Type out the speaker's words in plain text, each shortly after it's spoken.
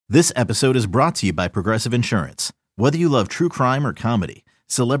This episode is brought to you by Progressive Insurance. Whether you love true crime or comedy,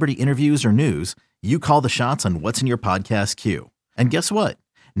 celebrity interviews or news, you call the shots on what's in your podcast queue. And guess what?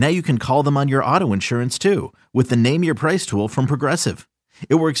 Now you can call them on your auto insurance too with the Name Your Price tool from Progressive.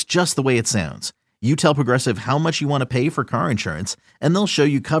 It works just the way it sounds. You tell Progressive how much you want to pay for car insurance, and they'll show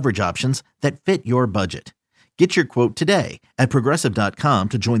you coverage options that fit your budget. Get your quote today at Progressive.com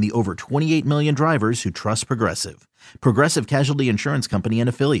to join the over 28 million drivers who trust Progressive. Progressive Casualty Insurance Company and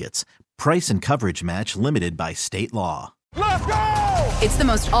Affiliates. Price and coverage match limited by state law. Let's go! It's the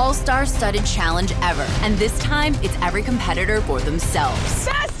most all-star studded challenge ever. And this time, it's every competitor for themselves.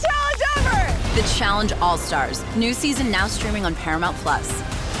 Best challenge ever! The Challenge All-Stars. New season now streaming on Paramount+.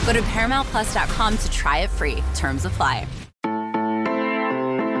 Go to ParamountPlus.com to try it free. Terms apply.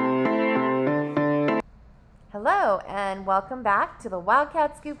 Hello, and welcome back to the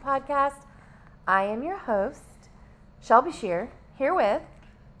Wildcat Scoop podcast. I am your host, Shelby Shear, here with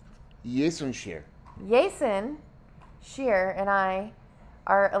Jason Shear. Jason Shear, and I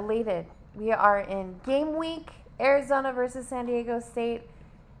are elated. We are in game week, Arizona versus San Diego State,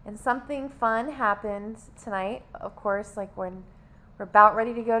 and something fun happened tonight. Of course, like when we're about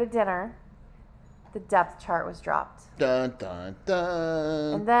ready to go to dinner, the depth chart was dropped. Dun, dun,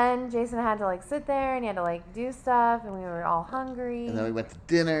 dun. And then Jason had to sit there and he had to do stuff, and we were all hungry. And then we went to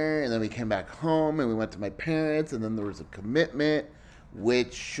dinner, and then we came back home, and we went to my parents, and then there was a commitment,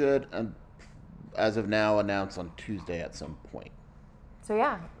 which should, as of now, announce on Tuesday at some point. So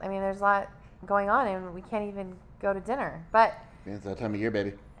yeah, I mean, there's a lot going on, and we can't even go to dinner. But It's that time of year,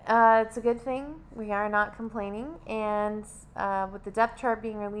 baby. it's a good thing. We are not complaining. And with the depth chart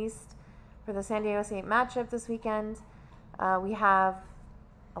being released for the San Diego State matchup this weekend, we have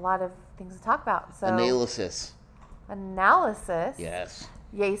a lot of things to talk about. So Analysis. Yes.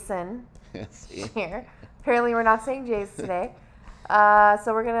 Jason Yes. here. Apparently we're not saying Jace today.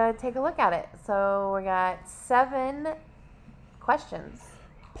 So we're going to take a look at it. So we got 7 questions.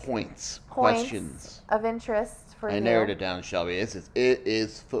 Points. Points Questions. of interest for you. I narrowed it down, Shelby. It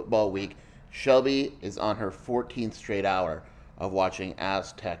is football week. Shelby is on her 14th straight hour of watching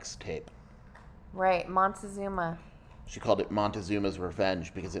Aztecs tape. Right, Montezuma. She called it Montezuma's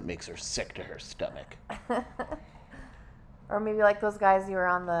Revenge because it makes her sick to her stomach. Or maybe like those guys you were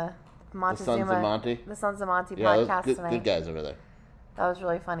on the Montezuma. The Sons of Monty? The Sons of Monty Yeah, those podcast tonight. good guys over there. That was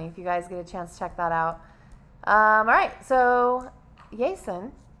really funny. If you guys get a chance, check that out. All right, so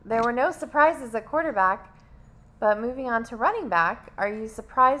Jason, there were no surprises at quarterback, but moving on to running back, are you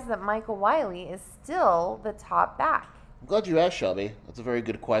surprised that Michael Wiley is still the top back? I'm glad you asked, Shelby. That's a very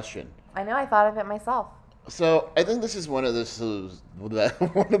good question. I know, I thought of it myself. So I think this is one of those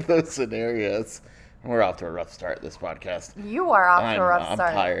scenarios. We're off to a rough start this podcast. You are off to a rough start.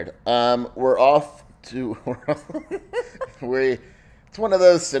 I'm tired. It's one of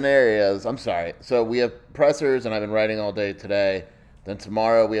those scenarios. I'm sorry. So we have pressers, and I've been writing all day today. Then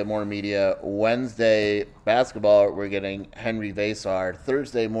tomorrow we have more media. Wednesday basketball, we're getting Henry Vasar.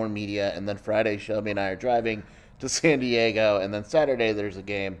 Thursday more media, and then Friday Shelby and I are driving to San Diego, and then Saturday there's a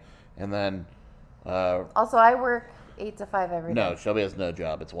game, and then. Also, I work 8 to 5 every day. No, Shelby has no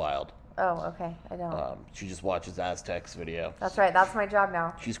job. It's wild. Oh, okay. I don't. She just watches Aztecs video. That's right. That's my job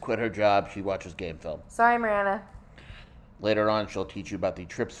now. She's quit her job. She watches game film. Sorry, Miranda. Later on, she'll teach you about the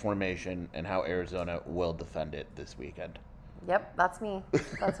trips formation and how Arizona will defend it this weekend. Yep, that's me.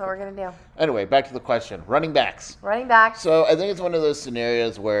 That's what we're going to do. Anyway, back to the question. Running backs. Running back. So I think it's one of those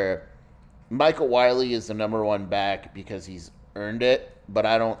scenarios where Michael Wiley is the number one back because he's earned it, but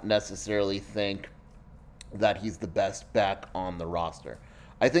I don't necessarily think that he's the best back on the roster.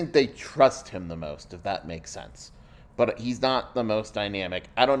 I think they trust him the most, if that makes sense. But he's not the most dynamic.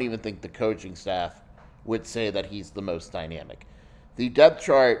 I don't even think the coaching staff would say that he's the most dynamic. The depth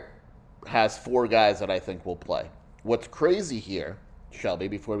chart has 4 guys that I think will play. What's crazy here, Shelby,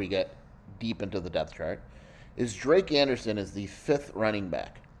 before we get deep into the depth chart, is Drake Anderson is the 5th running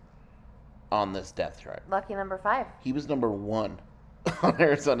back on this depth chart. Lucky number 5. He was number 1 on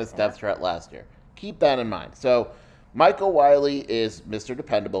Arizona's depth chart last year. Keep that in mind. So Michael Wiley is Mr.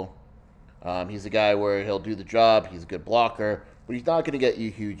 Dependable. He's a guy where he'll do the job. He's a good blocker, but he's not going to get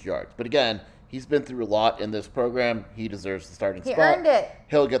you huge yards. But again, he's been through a lot in this program. He deserves the starting spot. He earned it.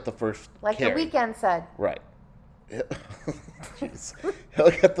 He'll get the first Like carry. the weekend said. Right. Jeez.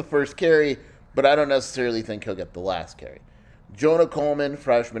 He'll get the first carry, but I don't necessarily think he'll get the last carry. Jonah Coleman,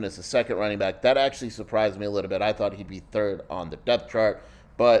 freshman, is the 2nd running back. That actually surprised me a little bit. I thought he'd be 3rd on the depth chart,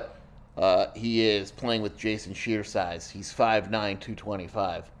 but he is playing with Jason Shear size. He's 5'9",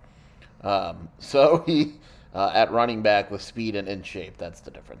 225. So he, at running back with speed and in shape, that's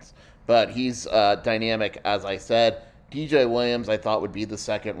the difference. But he's dynamic, as I said. DJ Williams, I thought would be the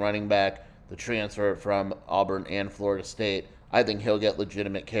second running back, the transfer from Auburn and Florida State. I think he'll get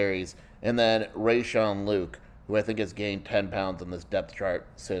legitimate carries. And then Rayshawn Luke, who I think has gained 10 pounds on this depth chart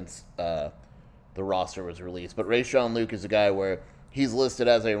since the roster was released. But Rayshawn Luke is a guy where he's listed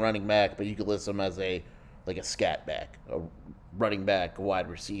as a running back, but you could list him as a scat back, a running back, a wide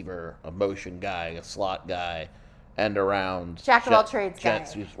receiver, a motion guy, a slot guy, and around. Jack of all trades guy.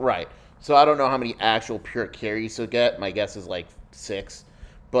 Right. So I don't know how many actual pure carries he'll get. My guess is 6.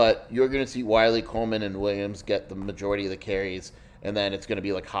 But you're going to see Wiley, Coleman, and Williams get the majority of the carries, and then it's going to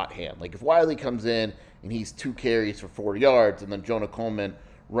be hot hand. If Wiley comes in and he's 2 carries for 4 yards, and then Jonah Coleman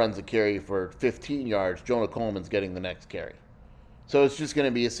runs a carry for 15 yards, Jonah Coleman's getting the next carry. So it's just going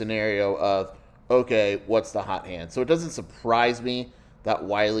to be a scenario of, okay, what's the hot hand? So it doesn't surprise me that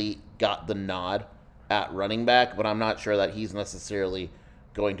Wiley got the nod at running back, but I'm not sure that he's necessarily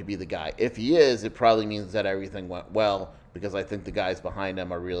going to be the guy. If he is, it probably means that everything went well, because I think the guys behind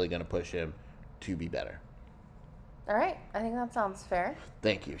him are really going to push him to be better. All right. I think that sounds fair.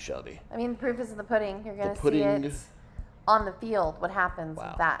 Thank you, Shelby. I mean, the proof is in the pudding. You're going to see it on the field, what happens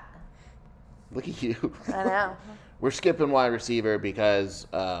with that. Look at you. I know. We're skipping wide receiver because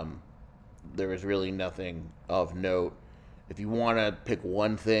there was really nothing of note. If you want to pick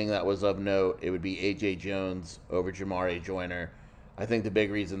one thing that was of note, it would be A.J. Jones over Jamari Joyner. I think the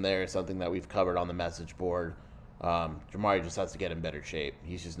big reason there is something that we've covered on the message board. Jamari just has to get in better shape.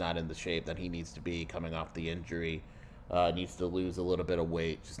 He's just not in the shape that he needs to be coming off the injury. Needs to lose a little bit of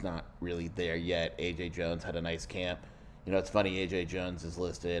weight. Just not really there yet. A.J. Jones had a nice camp. It's funny, A.J. Jones is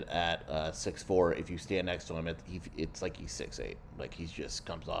listed at 6'4". If you stand next to him, it's like he's 6'8". He just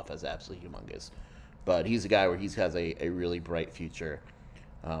comes off as absolutely humongous. But he's a guy where he has a really bright future.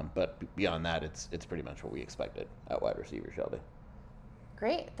 But beyond that, it's pretty much what we expected at wide receiver, Shelby.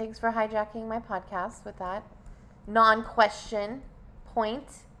 Great. Thanks for hijacking my podcast with that non-question point.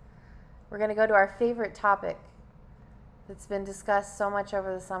 We're going to go to our favorite topic that's been discussed so much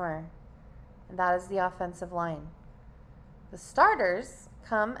over the summer, and that is the offensive line. The starters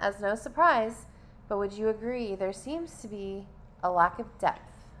come as no surprise, but would you agree there seems to be a lack of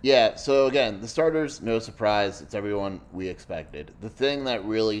depth? Yeah, so again, the starters, no surprise. It's everyone we expected. The thing that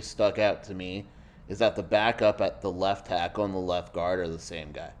really stuck out to me is that the backup at the left tackle and the left guard are the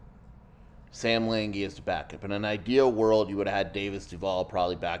same guy. Sam Lange is the backup. In an ideal world, you would have had Davis Duvall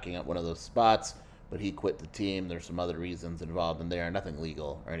probably backing up one of those spots, but he quit the team. There's some other reasons involved in there. Nothing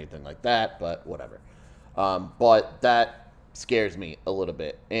legal or anything like that, but whatever. But that scares me a little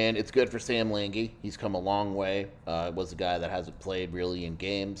bit. And it's good for Sam Lange. He's come a long way. Was a guy that hasn't played really in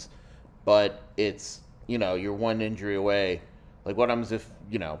games. But it's, you're one injury away. What happens if,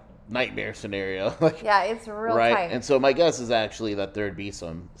 nightmare scenario. Yeah, it's real right? tight. And so my guess is actually that there'd be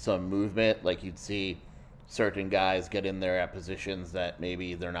some movement. You'd see certain guys get in there at positions that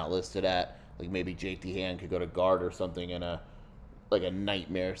maybe they're not listed at. Maybe JT Hand could go to guard or something in a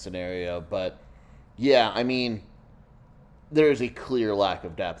nightmare scenario. But yeah, I mean, there's a clear lack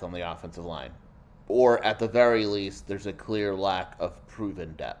of depth on the offensive line. Or at the very least, there's a clear lack of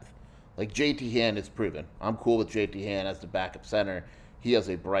proven depth. JT Hand is proven. I'm cool with JT Hand as the backup center. He has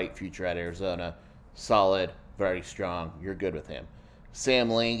a bright future at Arizona. Solid, very strong. You're good with him. Sam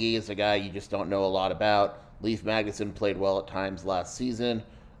Lange is a guy you just don't know a lot about. Leif Magnuson played well at times last season,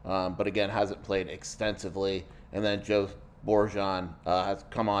 but again, hasn't played extensively. And then Joe Bourgeon has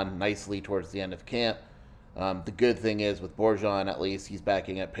come on nicely towards the end of camp. The good thing is with Bourgeon, at least, he's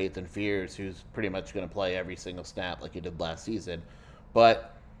backing up Peyton Fears, who's pretty much going to play every single snap like he did last season.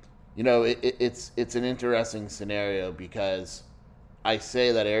 But, it's an interesting scenario because I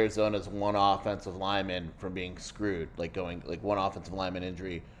say that Arizona's one offensive lineman from being screwed, one offensive lineman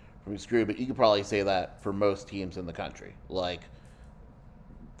injury from being screwed, but you could probably say that for most teams in the country.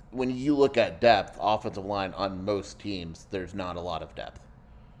 When you look at depth, offensive line on most teams, there's not a lot of depth.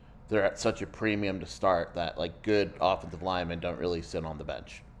 They're at such a premium to start that good offensive linemen don't really sit on the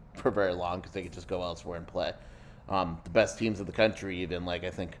bench for very long because they can just go elsewhere and play. The best teams in the country, even I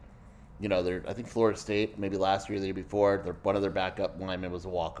think Florida State, maybe last year or the year before, one of their backup linemen was a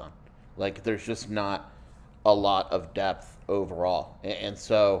walk-on. There's just not a lot of depth overall. And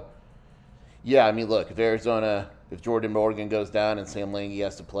so, yeah, I mean, look, if Jordan Morgan goes down and Sam Lange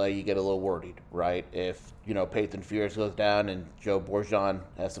has to play, you get a little worried, right? If, Peyton Fears goes down and Joe Bourgeon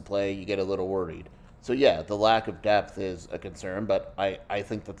has to play, you get a little worried. So, yeah, the lack of depth is a concern, but I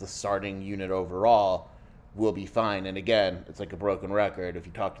think that the starting unit overall will be fine. And again, it's like a broken record. If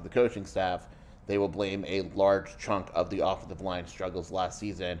you talk to the coaching staff, they will blame a large chunk of the offensive line struggles last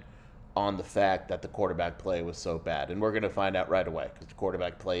season on the fact that the quarterback play was so bad. And we're going to find out right away because the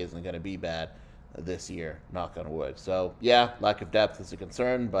quarterback play isn't going to be bad. this year, knock on wood. So, yeah, lack of depth is a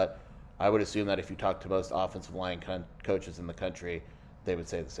concern, but I would assume that if you talk to most offensive line coaches in the country, they would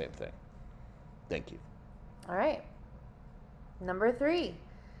say the same thing. Thank you. All right. Number 3.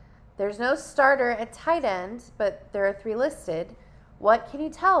 There's no starter at tight end, but there are 3 listed. What can you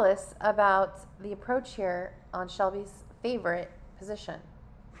tell us about the approach here on Shelby's favorite position?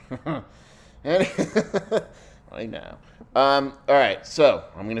 I know. All right, so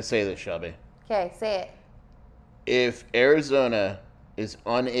I'm going to say this, Shelby. Okay, say it. If Arizona is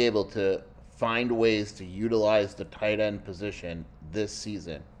unable to find ways to utilize the tight end position this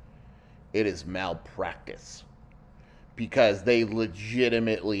season, it is malpractice. Because they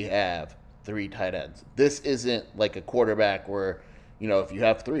legitimately have 3 tight ends. This isn't like a quarterback where, if you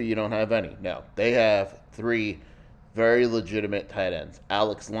have 3, you don't have any. No, they have 3 very legitimate tight ends.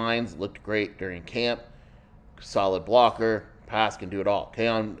 Alex Lyons looked great during camp. Solid blocker. Pass can do it all.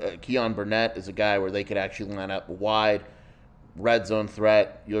 Keon Burnett is a guy where they could actually line up wide. Red zone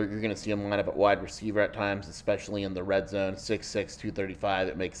threat. You're going to see him line up at wide receiver at times, especially in the red zone. 6'6", 235.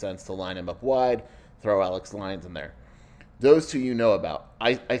 It makes sense to line him up wide. Throw Alex Lyons in there. Those 2 you know about.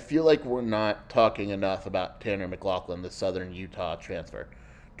 I feel like we're not talking enough about Tanner McLaughlin, the Southern Utah transfer.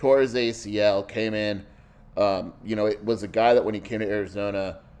 Tore his ACL, came in. It was a guy that when he came to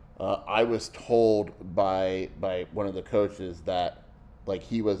Arizona, I was told by one of the coaches that like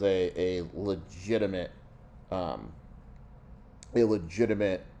he was a legitimate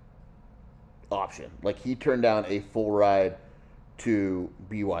option. Like he turned down a full ride to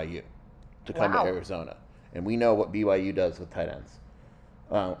BYU to come to Arizona. And we know what BYU does with tight ends.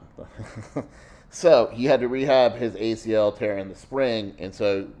 So he had to rehab his ACL tear in the spring. And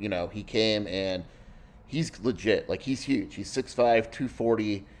so, he came and he's legit. Like, he's huge. He's 6'5",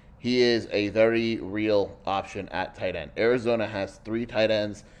 240. He is a very real option at tight end. Arizona has 3 tight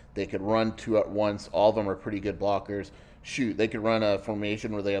ends. They could run 2 at once. All of them are pretty good blockers. Shoot, they could run a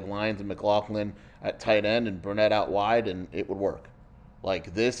formation where they have Lyons and McLaughlin at tight end and Burnett out wide, and it would work.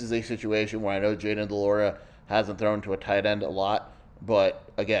 Like, this is a situation where I know Jaden DeLora hasn't thrown to a tight end a lot, but,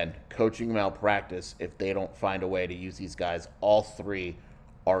 again, coaching malpractice if they don't find a way to use these guys. All 3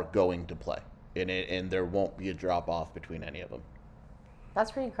 are going to play, and there won't be a drop-off between any of them. That's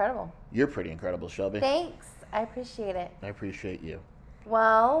pretty incredible. You're pretty incredible, Shelby. Thanks. I appreciate it. I appreciate you.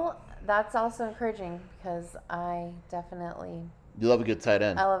 Well, that's also encouraging because I definitely... You love a good tight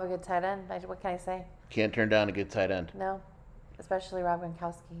end. I love a good tight end. What can I say? Can't turn down a good tight end. No. Especially Rob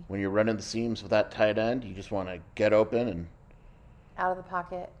Gronkowski. When you're running the seams with that tight end, you just want to get open and... Out of the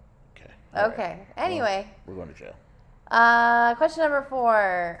pocket. Okay. Okay. Right. Anyway. We're going to jail. Question number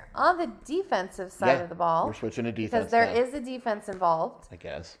 4. On the defensive side of the ball. We're switching to defense. Because there is a defense involved. I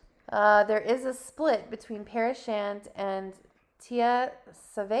guess. There is a split between Paris Shand and Tia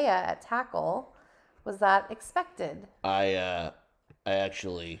Savea at tackle. Was that expected? I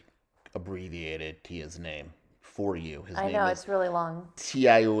actually abbreviated Tia's name for you. His name it's really long.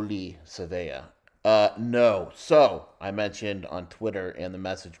 Tiaoli Savea. No. So, I mentioned on Twitter and the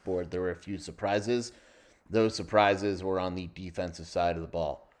message board there were a few surprises. Those surprises were on the defensive side of the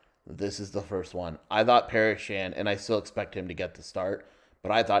ball. This is the first one. I thought Paris Shand, and I still expect him to get the start,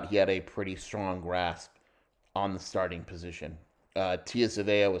 but I thought he had a pretty strong grasp on the starting position. Tia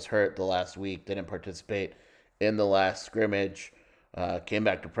Savea was hurt the last week, didn't participate in the last scrimmage, came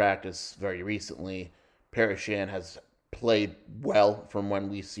back to practice very recently. Paris Shand has played well from when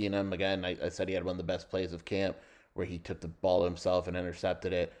we've seen him. Again, I said he had one of the best plays of camp where he took the ball himself and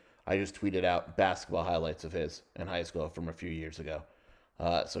intercepted it. I just tweeted out basketball highlights of his in high school from a few years ago.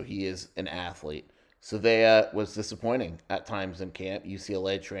 So he is an athlete. Savea was disappointing at times in camp,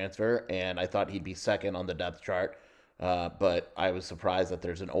 UCLA transfer, and I thought he'd be second on the depth chart. But I was surprised that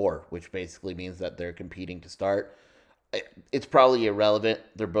there's an or, which basically means that they're competing to start. It's probably irrelevant.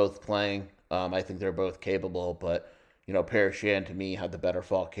 They're both playing. I think they're both capable, but Paris Shand to me had the better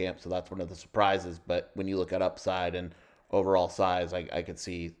fall camp, so that's one of the surprises. But when you look at upside and overall size, I could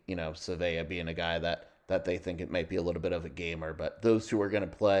see Savea being a guy that they think it might be a little bit of a gamer. But those 2 are going to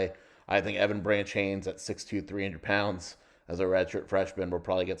play. I think Evan Branch Haynes at 6'2", 300 pounds as a redshirt freshman will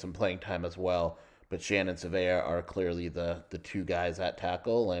probably get some playing time as well. But Shand and Savea are clearly the 2 guys at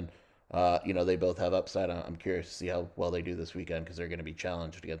tackle, and they both have upside. I'm curious to see how well they do this weekend because they're going to be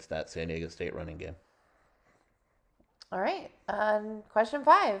challenged against that San Diego State running game. All right. Question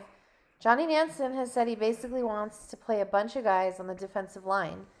 5. Johnny Nansen has said he basically wants to play a bunch of guys on the defensive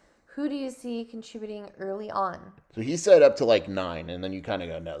line. Who do you see contributing early on? So he said up to like 9, and then you kind of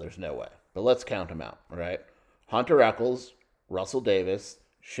go, no, there's no way. But let's count them out, all right? Hunter Eccles, Russell Davis,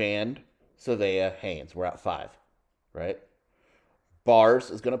 Shand, Savea, Haynes. We're at 5, right? Bars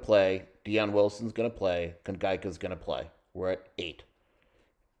is going to play. Deion Wilson's going to play. Kongaika's going to play. We're at 8.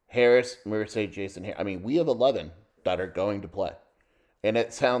 Harris, Mirsay, Jason Harris. I mean, we have 11 that are going to play. And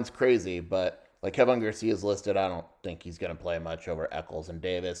it sounds crazy, but like Kevin Garcia's listed, I don't think he's going to play much over Eccles and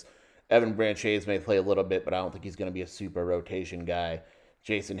Davis. Evan Branchets may play a little bit, but I don't think he's going to be a super rotation guy.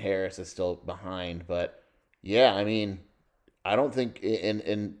 Jason Harris is still behind. But, yeah, I mean, I don't think,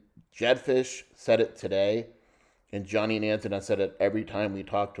 and Jedfish said it today, and Johnny Nansen has said it every time we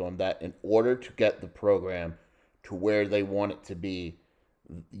talk to him, that in order to get the program to where they want it to be,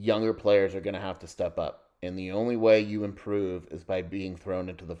 younger players are going to have to step up. And the only way you improve is by being thrown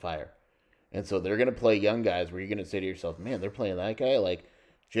into the fire. And so they're going to play young guys where you're going to say to yourself, man, they're playing that guy? Like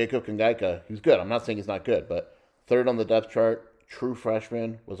Jacob Kongaika, who's good. I'm not saying he's not good, but third on the depth chart, true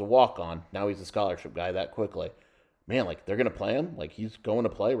freshman, was a walk-on. Now he's a scholarship guy that quickly. Man, like, they're going to play him? Like, he's going to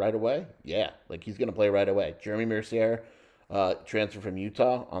play right away? Yeah, like, he's going to play right away. Jeremy Mercier, transfer from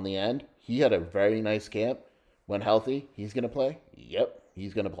Utah on the end. He had a very nice camp. When healthy, he's going to play? Yep,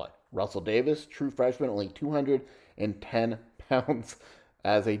 he's going to play. Russell Davis, true freshman, only 210 pounds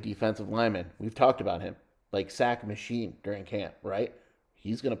as a defensive lineman. We've talked about him. Like, sack machine during camp, right?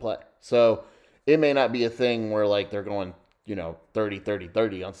 He's going to play. So it may not be a thing where, like, they're going,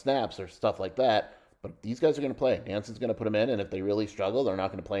 30 on snaps or stuff like that. But these guys are going to play. Nansen's going to put them in, and if they really struggle, they're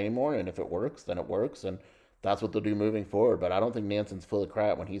not going to play anymore. And if it works, then it works, and that's what they'll do moving forward. But I don't think Nansen's full of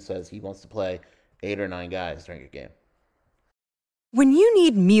crap when he says he wants to play 8 or 9 guys during a game. When you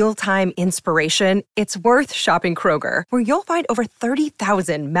need mealtime inspiration, it's worth shopping Kroger, where you'll find over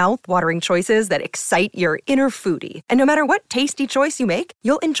 30,000 mouth-watering choices that excite your inner foodie. And no matter what tasty choice you make,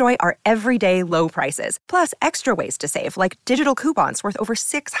 you'll enjoy our everyday low prices, plus extra ways to save, like digital coupons worth over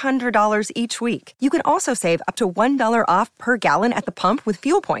 $600 each week. You can also save up to $1 off per gallon at the pump with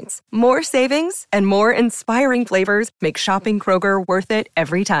fuel points. More savings and more inspiring flavors make shopping Kroger worth it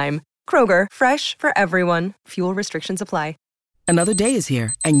every time. Kroger, fresh for everyone. Fuel restrictions apply. Another day is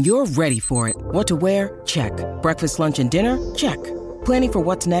here, and you're ready for it. What to wear? Check. Breakfast, lunch, and dinner? Check. Planning for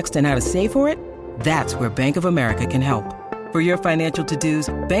what's next and how to save for it? That's where Bank of America can help. For your financial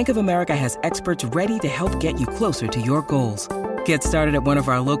to-dos, Bank of America has experts ready to help get you closer to your goals. Get started at one of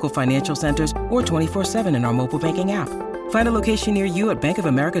our local financial centers or 24/7 in our mobile banking app. Find a location near you at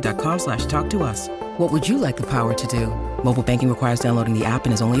bankofamerica.com/talktous. What would you like the power to do? Mobile banking requires downloading the app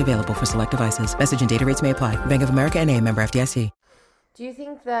and is only available for select devices. Message and data rates may apply. Bank of America N.A., member FDIC. Do you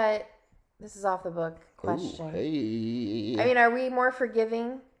think that this is off the book question? Ooh, hey. I mean, are we more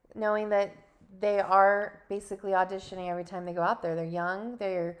forgiving knowing that they are basically auditioning every time they go out there? They're young.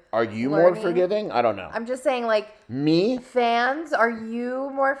 Are you learning. more forgiving? I don't know. I'm just saying, like, me? Fans, are you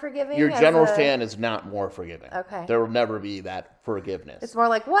more forgiving? Your general fan is not more forgiving. Okay. There will never be that forgiveness. It's more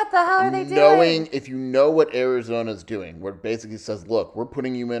like, what the hell are they doing? Knowing, if you know what Arizona's doing, where it basically says, look, we're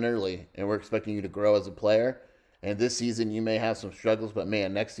putting you in early, and we're expecting you to grow as a player, and this season you may have some struggles, but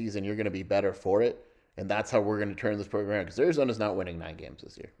man, next season you're going to be better for it, and that's how we're going to turn this program, because Arizona's not winning 9 games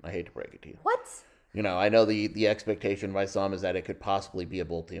this year. I hate to break it to you. What? I know the expectation by some is that it could possibly be a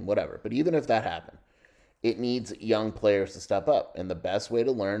bowl team, whatever. But even if that happened, it needs young players to step up. And the best way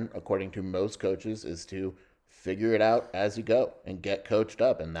to learn, according to most coaches, is to figure it out as you go and get coached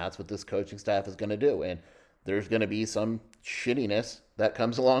up. And that's what this coaching staff is going to do. And there's going to be some shittiness that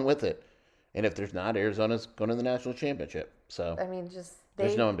comes along with it. And if there's not, Arizona's going to the national championship. So, I mean,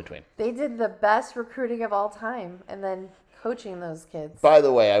 there's no in between. They did the best recruiting of all time and then coaching those kids. By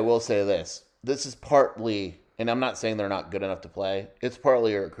the way, I will say this. This is partly, and I'm not saying they're not good enough to play, it's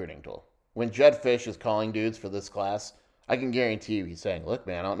partly a recruiting tool. When Jed Fish is calling dudes for this class, I can guarantee you he's saying, look,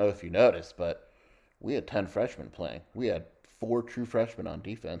 man, I don't know if you noticed, but we had 10 freshmen playing. We had 4 true freshmen on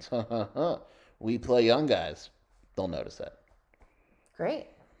defense. We play young guys. They'll notice that. Great.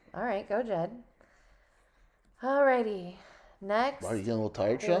 All right, go, Jed. All righty. Next. Wow, you getting a little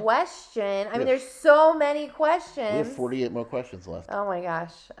tired, Sha? Question. I mean, there's so many questions. We have 48 more questions left. Oh, my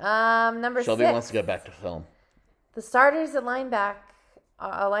gosh. Number Shelby 6. wants to get back to film. The starters at linebacker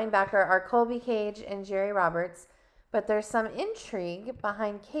are Colby Cage and Jerry Roberts, but there's some intrigue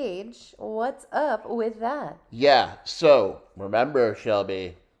behind Cage. What's up with that? Yeah, so remember,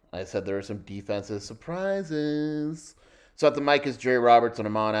 Shelby, I said there were some defensive surprises. So at the mic is Jerry Roberts and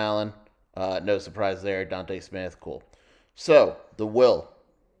Amon Allen. No surprise there. Dante Smith, cool. So, the will.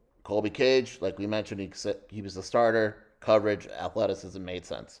 Colby Cage, like we mentioned, he was the starter. Coverage, athleticism made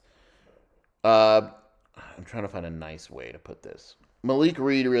sense. I'm trying to find a nice way to put this. Malik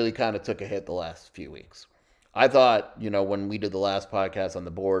Reed really kind of took a hit the last few weeks. I thought, when we did the last podcast on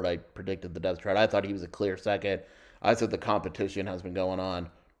the board, I predicted the depth chart. I thought he was a clear second. I said the competition has been going on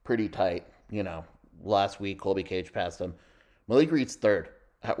pretty tight. Last week, Colby Cage passed him. Malik Reed's third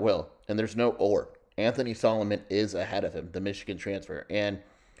at will, and there's no or. Anthony Solomon is ahead of him, the Michigan transfer. And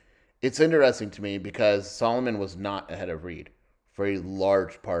it's interesting to me because Solomon was not ahead of Reed for a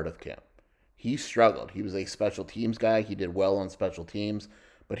large part of camp. He struggled. He was a special teams guy. He did well on special teams,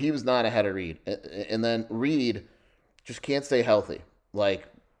 but he was not ahead of Reed. And then Reed just can't stay healthy. Like,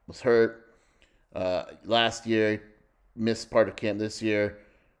 was hurt last year, missed part of camp this year.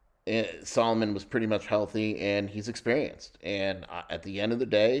 Solomon was pretty much healthy, and he's experienced. And at the end of the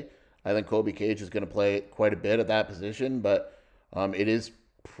day, I think Colby Cage is going to play quite a bit at that position, but it is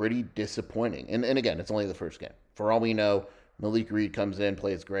pretty disappointing. And again, it's only the first game. For all we know, Malik Reed comes in,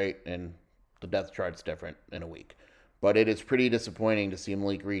 plays great, and the depth chart's different in a week. But it is pretty disappointing to see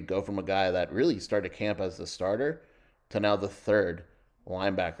Malik Reed go from a guy that really started camp as the starter to now the third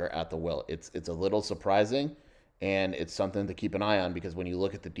linebacker at the will. It's a little surprising, and it's something to keep an eye on because when you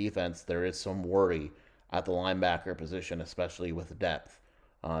look at the defense, there is some worry at the linebacker position, especially with depth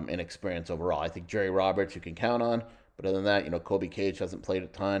and experience overall. I think Jerry Roberts you can count on, but other than that, Colby Cage hasn't played a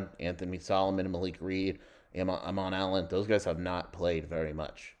ton. Anthony Solomon and Malik Reed, Amon Allen, those guys have not played very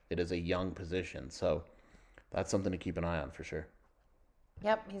much. It is a young position, so that's something to keep an eye on for sure.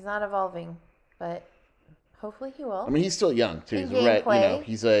 Yep, he's not evolving, but hopefully he will. I mean, he's still young too.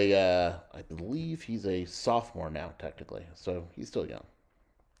 He's I believe he's a sophomore now, technically, so he's still young.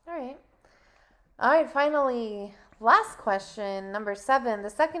 All right. Finally, last question, number 7. The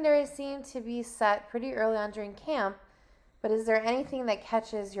secondary seemed to be set pretty early on during camp, but is there anything that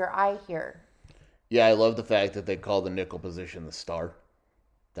catches your eye here? Yeah, I love the fact that they call the nickel position the star.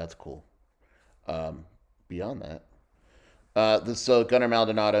 That's cool. Beyond that, so Gunnar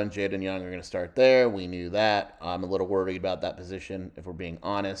Maldonado and Jaden Young are going to start there. We knew that. I'm a little worried about that position, if we're being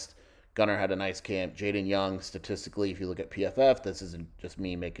honest. Gunnar had a nice camp. Jaden Young, statistically, if you look at PFF, this isn't just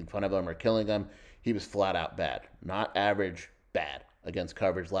me making fun of him or killing him. He was flat out bad. Not average, bad against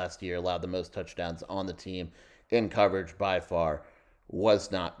coverage last year. Allowed the most touchdowns on the team in coverage by far.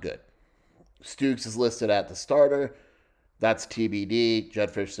 Was not good. Stukes is listed at the starter. That's TBD.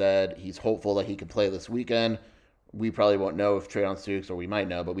 Judfish said he's hopeful that he can play this weekend. We probably won't know if Treydon Stukes, or we might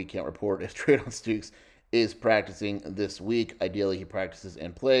know, but we can't report if Treydon Stukes is practicing this week. Ideally, he practices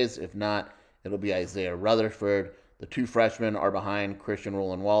and plays. If not, it'll be Isaiah Rutherford. The two freshmen are behind Christian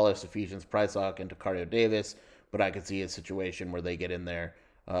Roland Wallace, Ephesians Prysock, and Tacario Davis, but I could see a situation where they get in there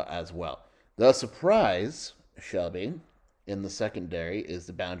as well. The surprise, Shelby, in the secondary is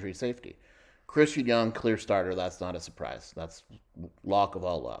the boundary safety. Christian Young, clear starter. That's not a surprise. That's lock of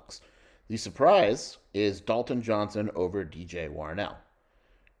all locks. The surprise is Dalton Johnson over DJ Warnell.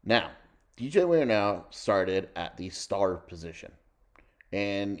 Now, DJ Warnell started at the star position,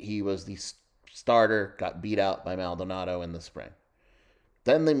 and he was the starter, got beat out by Maldonado in the spring.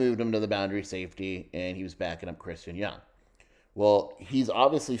 Then they moved him to the boundary safety, and he was backing up Christian Young. Well, he's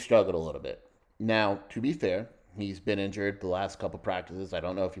obviously struggled a little bit. Now, to be fair, he's been injured the last couple practices. I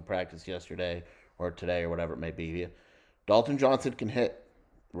don't know if he practiced yesterday or today or whatever it may be. Dalton Johnson can hit.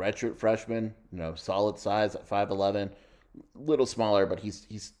 Redshirt freshman, solid size at 5'11", little smaller, but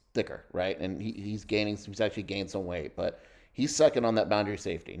he's thicker, right? And he's actually gained some weight, but he's second on that boundary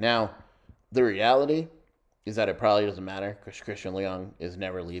safety. Now, the reality is that it probably doesn't matter because Christian Young is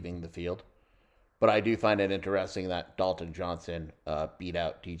never leaving the field. But I do find it interesting that Dalton Johnson beat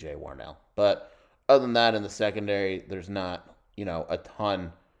out DJ Warnell. But other than that, in the secondary, there's not, a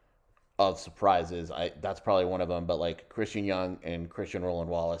ton of surprises. That's probably one of them. But Christian Young and Christian Roland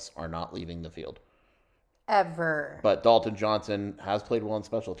Wallace are not leaving the field. Ever. But Dalton Johnson has played well in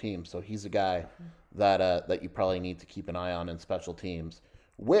special teams, so he's a guy that you probably need to keep an eye on in special teams,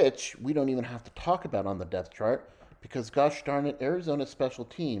 which we don't even have to talk about on the depth chart because, gosh darn it, Arizona special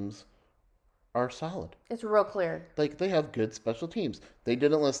teams are solid. It's real clear. They have good special teams. They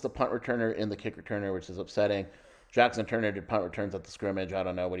didn't list the punt returner and the kick returner, which is upsetting. Jackson Turner did punt returns at the scrimmage. I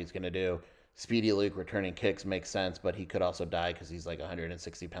don't know what he's going to do. Speedy Luke returning kicks makes sense, but he could also die because he's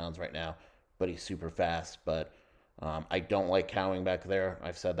 160 pounds right now, but he's super fast. But I don't like Cowing back there.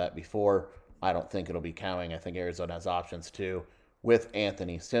 I've said that before. I don't think it'll be Cowing. I think Arizona has options too with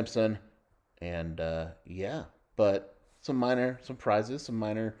Anthony Simpson. And but some minor surprises, some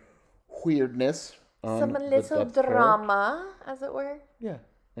minor weirdness. Some little drama, as it were. Yeah.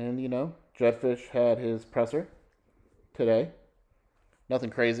 And, Judfish had his presser today. Nothing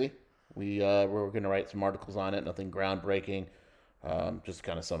crazy. We're going to write some articles on it. Nothing groundbreaking. Just to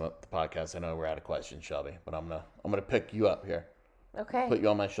kind of sum up the podcast. I know we're out of questions, Shelby, but I'm gonna pick you up here. Okay. Put you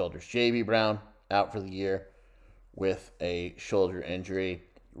on my shoulders. J.B. Brown out for the year with a shoulder injury.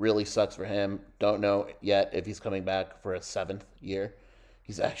 Really sucks for him. Don't know yet if he's coming back for a 7th year.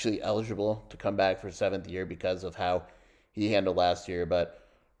 He's actually eligible to come back for a 7th year because of how he handled last year, but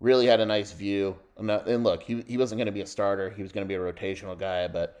really had a nice view. And look, he wasn't going to be a starter. He was going to be a rotational guy,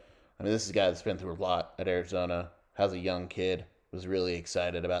 but I mean, this is a guy that's been through a lot at Arizona, has a young kid, was really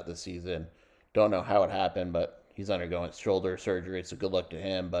excited about this season. Don't know how it happened, but he's undergoing shoulder surgery, so good luck to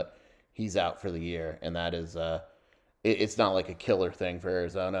him, but he's out for the year, and that is it's not like a killer thing for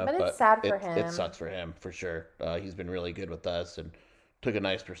Arizona, but it's sad for him. It sucks for him, for sure. He's been really good with us and took a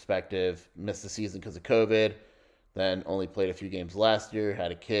nice perspective, missed the season because of COVID, then only played a few games last year,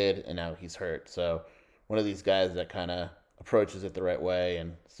 had a kid, and now he's hurt. So one of these guys that kind of approaches it the right way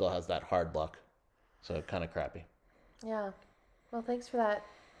and still has that hard luck. So kind of crappy. Yeah. Well, thanks for that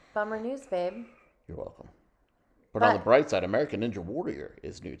bummer news, babe. You're welcome. But on the bright side, American Ninja Warrior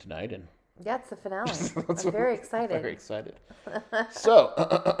is new tonight, and yeah, it's the finale. I'm very excited. Very excited.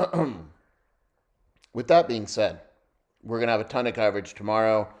 So, with that being said, we're going to have a ton of coverage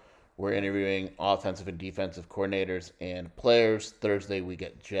tomorrow. We're interviewing offensive and defensive coordinators and players. Thursday, we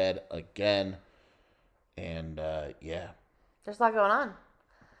get Jed again. And, yeah. There's a lot going on.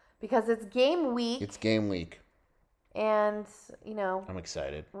 Because it's game week. It's game week. And, you know. I'm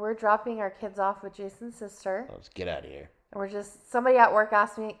excited. We're dropping our kids off with Jason's sister. Let's get out of here. And somebody at work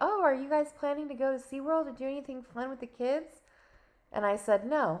asked me, oh, are you guys planning to go to SeaWorld or do anything fun with the kids? And I said,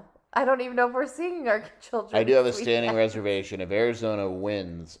 no. I don't even know if we're seeing our children. I do have a standing reservation. If Arizona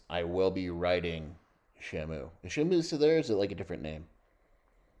wins, I will be writing Shamu. Is Shamu still there? Or is it like a different name?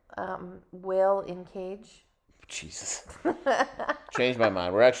 Will in cage. Jesus. Changed my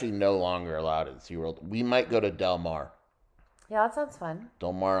mind. We're actually no longer allowed at SeaWorld. We might go to Del Mar. Yeah, that sounds fun.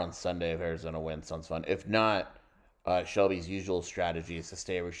 Del Mar on Sunday if Arizona wins. Sounds fun. If not, Shelby's usual strategy is to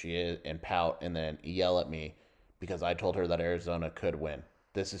stay where she is and pout and then yell at me because I told her that Arizona could win.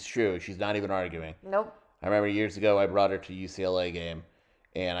 This is true. She's not even arguing. Nope. I remember years ago I brought her to UCLA game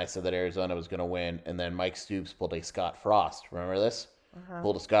and I said that Arizona was going to win, and then Mike Stoops pulled a Scott Frost. Remember this? Uh-huh.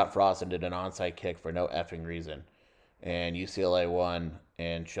 Pulled a Scott Frost and did an onside kick for no effing reason. And UCLA won,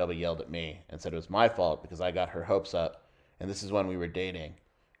 and Shelby yelled at me and said it was my fault because I got her hopes up. And this is when we were dating.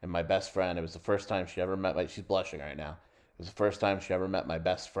 And my best friend, it was the first time she ever met she's blushing right now. It was the first time she ever met my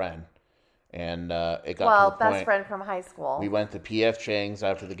best friend. And it got to the point. Best friend from high school. We went to P.F. Chang's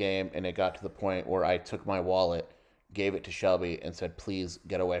after the game, and it got to the point where I took my wallet, gave it to Shelby, and said, please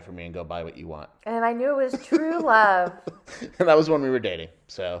get away from me and go buy what you want. And I knew it was true love. And that was when we were dating,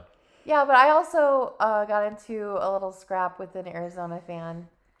 so. Yeah, but I also got into a little scrap with an Arizona fan.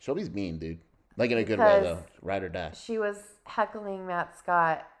 Shelby's mean, dude. Like in a good way, though. Ride or die. She was heckling Matt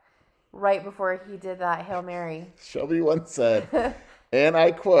Scott right before he did that Hail Mary. Shelby once said, and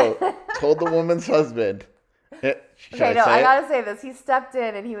I quote, told the woman's husband. I gotta say this. He stepped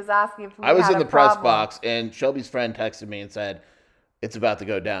in and he was asking if we had a problem. I was in the press box, and Shelby's friend texted me and said, it's about to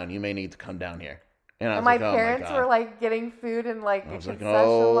go down. You may need to come down here. And my parents were like getting food and like I was like,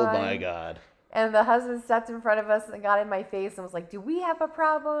 oh my God. And the husband stepped in front of us and got in my face and was like, do we have a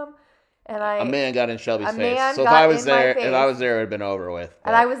problem? And a man got in Shelby's face. So if I was there, it would have been over with. But.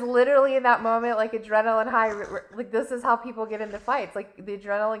 And I was literally in that moment, like adrenaline high. Like this is how people get into fights. Like the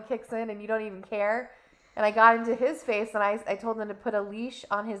adrenaline kicks in and you don't even care. And I got into his face and I told him to put a leash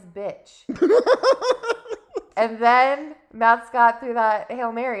on his bitch. And then Matt Scott threw that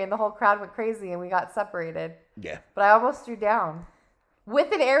Hail Mary and the whole crowd went crazy and we got separated. Yeah. But I almost threw down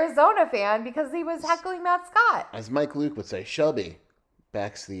with an Arizona fan because he was heckling Matt Scott. As Mike Luke would say, Shelby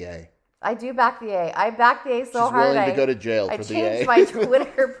backs the A. I do back the A. I back the A so hard. She's willing to go to jail for the A. I changed my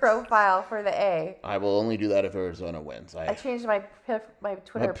Twitter profile for the A. I will only do that if Arizona wins. I changed my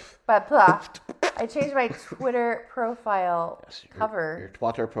Twitter. I changed my Twitter profile cover. Your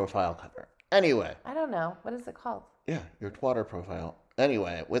Twitter profile cover. Anyway. I don't know. What is it called? Yeah, your Twitter profile.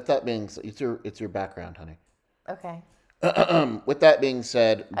 Anyway, with that being said, it's your background, honey. Okay. With that being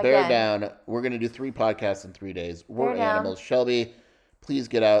said, bear down. We're going to do 3 podcasts in 3 days. We're animals. Shelby, please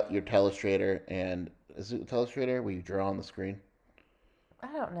get out your Telestrator. And is it Telestrator where you draw on the screen?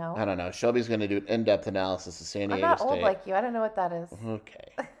 I don't know. I don't know. Shelby's going to do an in-depth analysis of San Diego State. I'm not old like you. I don't know what that is.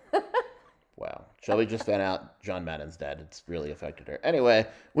 Okay. Wow. Shelby just found out John Madden's dead. It's really affected her. Anyway,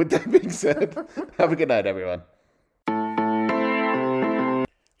 with that being said, have a good night, everyone.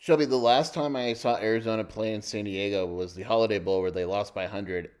 Shelby, the last time I saw Arizona play in San Diego was the Holiday Bowl where they lost by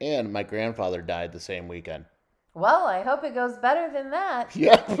 100, and my grandfather died the same weekend. Well, I hope it goes better than that.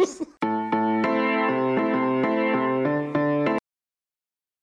 Yeah.